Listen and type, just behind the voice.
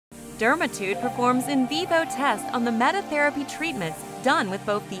Dermatude performs in vivo tests on the META Therapy treatments done with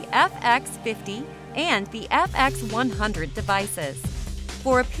both the FX50 and the FX100 devices.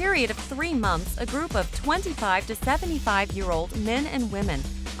 For a period of 3 months, a group of 25 to 75-year-old men and women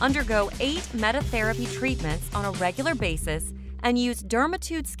undergo 8 META Therapy treatments on a regular basis and use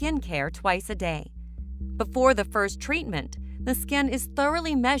Dermatude skincare twice a day. Before the first treatment, the skin is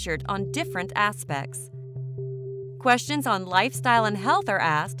thoroughly measured on different aspects. Questions on lifestyle and health are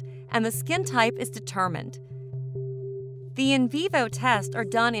asked, and the skin type is determined. The in vivo tests are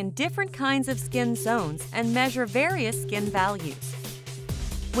done in different kinds of skin zones and measure various skin values.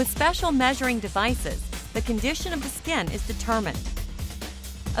 With special measuring devices, the condition of the skin is determined.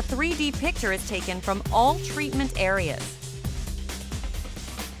 A 3D picture is taken from all treatment areas: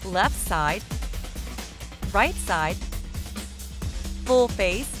 left side, right side, full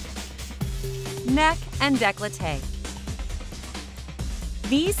face, neck, and décolleté.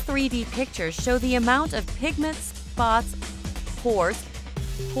 These 3D pictures show the amount of pigment, spots, pores,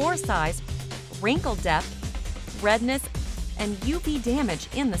 pore size, wrinkle depth, redness, and UV damage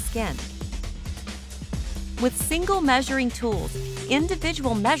in the skin. With single measuring tools,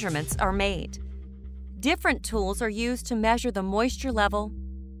 individual measurements are made. Different tools are used to measure the moisture level,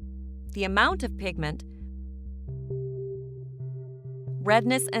 the amount of pigment,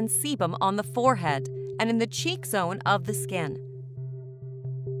 redness and sebum on the forehead and in the cheek zone of the skin.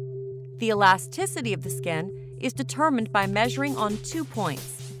 The elasticity of the skin is determined by measuring on 2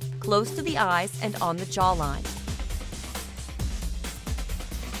 points, close to the eyes and on the jawline.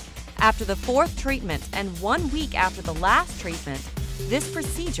 After the 4th treatment and 1 week after the last treatment, this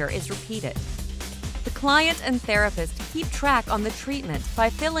procedure is repeated. The client and therapist keep track on the treatment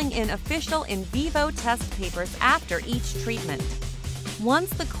by filling in official in vivo test papers after each treatment. Once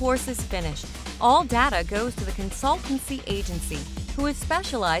the course is finished, all data goes to the consultancy agency, who is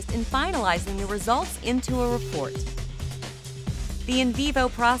specialized in finalizing the results into a report. The in vivo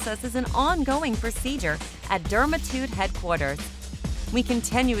process is an ongoing procedure at Dermatude headquarters. We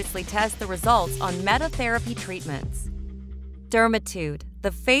continuously test the results on META Therapy treatments. Dermatude,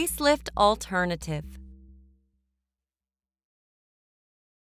 the facelift alternative.